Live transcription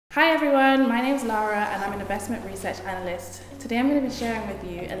Hi everyone, my name is Lara and I'm an investment research analyst. Today I'm going to be sharing with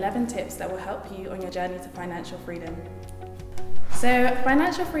you 11 tips that will help you on your journey to financial freedom. So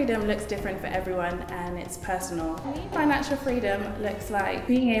financial freedom looks different for everyone and it's personal. For me, financial freedom looks like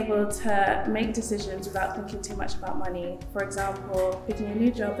being able to make decisions without thinking too much about money. For example, picking a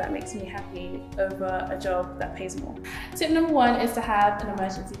new job that makes me happy over a job that pays more. Tip number one is to have an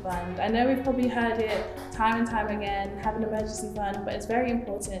emergency fund. I know we've probably heard it time and time again, have an emergency fund, but it's very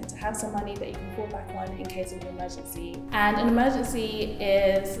important to have some money that you can fall back on in case of an emergency. And an emergency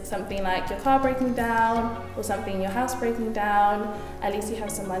is something like your car breaking down or something in your house breaking down. At least you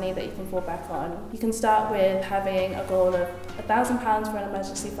have some money that you can fall back on. You can start with having a goal of £1,000 for an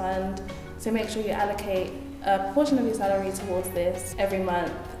emergency fund. So make sure you allocate a portion of your salary towards this every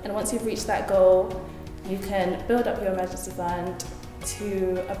month. And once you've reached that goal, you can build up your emergency fund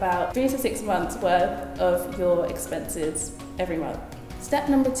to about 3 to 6 months worth of your expenses every month. Step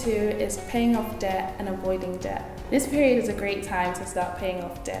number 2 is paying off debt and avoiding debt. This period is a great time to start paying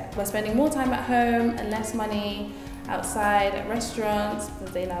off debt. We're spending more time at home and less money outside at restaurants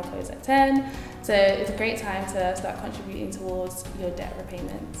because they now close at 10. So it's a great time to start contributing towards your debt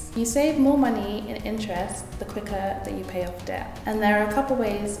repayments. You save more money in interest the quicker that you pay off debt. And there are a couple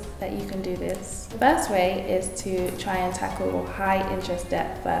ways that you can do this. The first way is to try and tackle high interest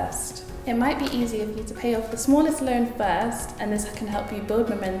debt first. It might be easier for you to pay off the smallest loan first, and this can help you build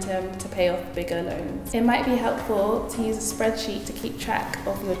momentum to pay off bigger loans. It might be helpful to use a spreadsheet to keep track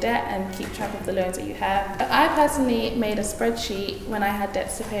of your debt and keep track of the loans that you have. I personally made a spreadsheet when I had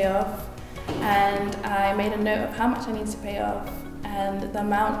debts to pay off, and I made a note of how much I needed to pay off and the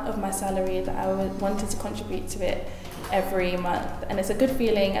amount of my salary that I wanted to contribute to it every month. And it's a good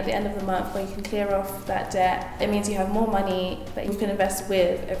feeling at the end of the month where you can clear off that debt. It means you have more money that you can invest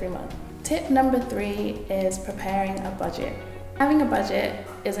with every month. Tip number 3 is preparing a budget. Having a budget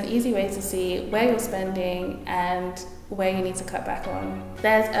is an easy way to see where you're spending and where you need to cut back on.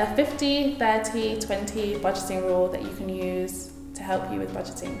 There's a 50, 30, 20 budgeting rule that you can use to help you with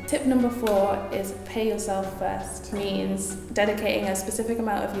budgeting. Tip number 4 is pay yourself first. It means dedicating a specific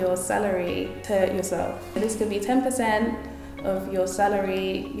amount of your salary to yourself. This could be 10% of your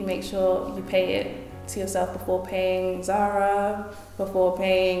salary. You make sure you pay it to yourself before paying Zara, before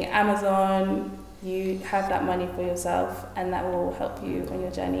paying Amazon. You have that money for yourself and that will help you on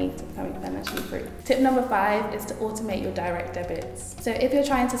your journey to becoming financially free. Tip number 5 is to automate your direct debits. So if you're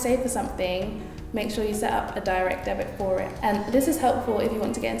trying to save for something, make sure you set up a direct debit for it. And this is helpful if you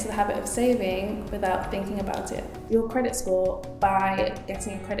want to get into the habit of saving without thinking about it. Your credit score by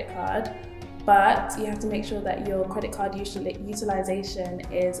getting a credit card, but you have to make sure that your credit card utilization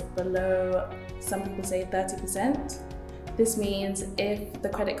is below, some people say 30%. This means if the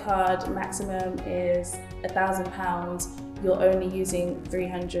credit card maximum is £1,000, you're only using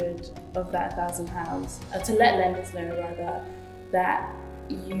 300 of that £1,000. To let lenders know rather that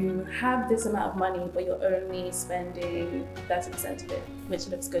you have this amount of money but you're only spending 30% of it, which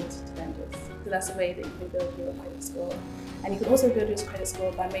looks good to lenders. So that's a way that you can build your credit score. And you can also build your credit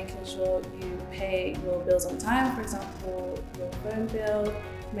score by making sure you pay your bills on time, for example, your phone bill,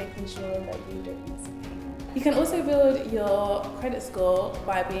 making sure that you don't miss a payment. You can also build your credit score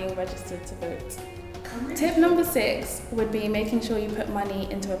by being registered to vote. Tip number 6 would be making sure you put money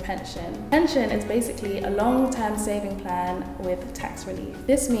into a pension. Pension is basically a long-term saving plan with tax relief.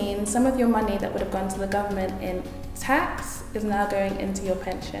 This means some of your money that would have gone to the government in tax is now going into your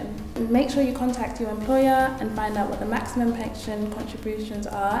pension. Make sure you contact your employer and find out what the maximum pension contributions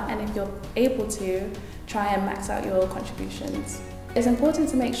are, and if you're able to, try and max out your contributions. It's important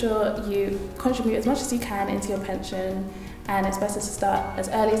to make sure you contribute as much as you can into your pension, and it's better to start as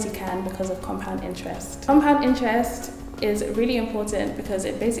early as you can because of compound interest. Compound interest is really important because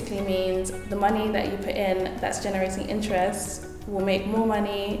it basically means the money that you put in that's generating interest will make more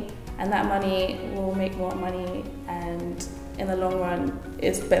money, and that money will make more money, and in the long run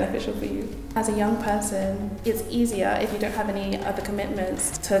it's beneficial for you. As a young person, it's easier if you don't have any other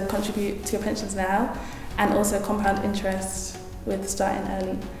commitments to contribute to your pensions now, and also compound interest with starting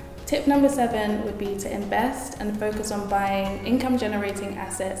early. Tip number 7 would be to invest and focus on buying income generating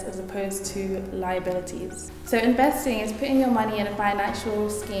assets as opposed to liabilities. So investing is putting your money in financial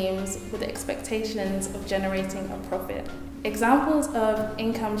schemes with the expectations of generating a profit. Examples of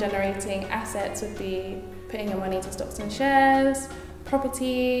income generating assets would be putting your money into stocks and shares,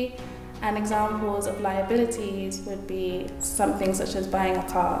 property, and examples of liabilities would be something such as buying a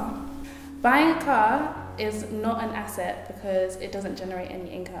car. Buying a car is not an asset because it doesn't generate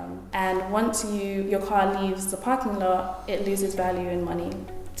any income, and once your car leaves the parking lot, it loses value in money.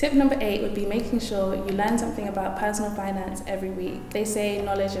 Tip number 8 would be making sure you learn something about personal finance every week. They say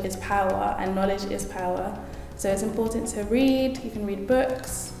knowledge is power, and knowledge is power. So it's important to read. You can read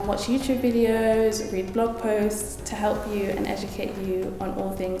books, watch YouTube videos, read blog posts to help you and educate you on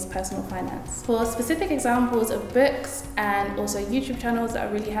all things personal finance. For specific examples of books and also YouTube channels that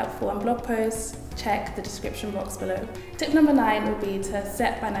are really helpful and blog posts, check the description box below. Tip number 9 would be to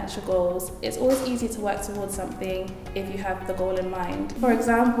set financial goals. It's always easy to work towards something if you have the goal in mind. For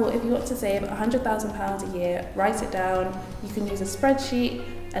example, if you want to save £100,000 a year, write it down. You can use a spreadsheet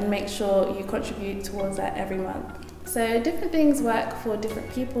and make sure you contribute towards that every month. So different things work for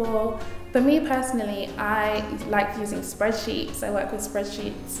different people. For me personally, I like using spreadsheets. I work with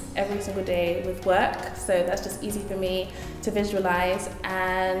spreadsheets every single day with work, so that's just easy for me to visualize.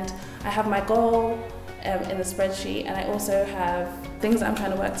 And I have my goal in the spreadsheet, and I also have things that I'm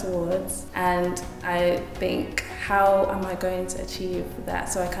trying to work towards, and I think, how am I going to achieve that?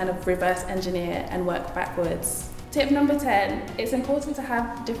 So I kind of reverse engineer and work backwards. Tip number 10, it's important to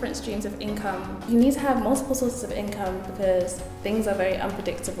have different streams of income. You need to have multiple sources of income because things are very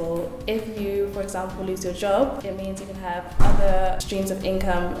unpredictable. If you, for example, lose your job, it means you can have other streams of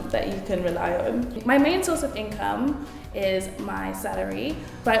income that you can rely on. My main source of income is my salary,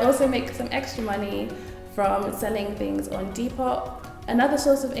 but I also make some extra money from selling things on Depop. Another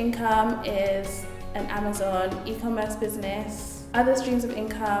source of income is an Amazon e-commerce business. Other streams of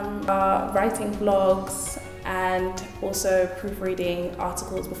income are writing blogs and also proofreading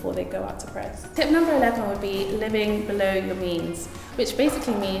articles before they go out to press. Tip number 11 would be living below your means, which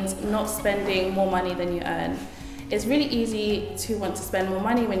basically means not spending more money than you earn. It's really easy to want to spend more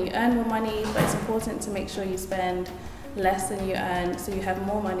money when you earn more money, but it's important to make sure you spend less than you earn so you have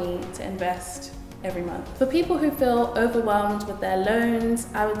more money to invest every month. For people who feel overwhelmed with their loans,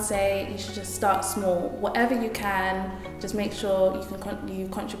 I would say you should just start small. Whatever you can, just make sure you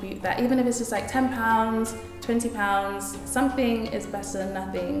contribute that. Even if it's just like £10, £20, something is better than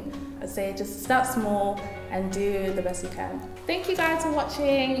nothing. I'd say just start small and do the best you can. Thank you guys for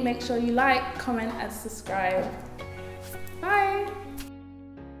watching. Make sure you like, comment and subscribe. Bye!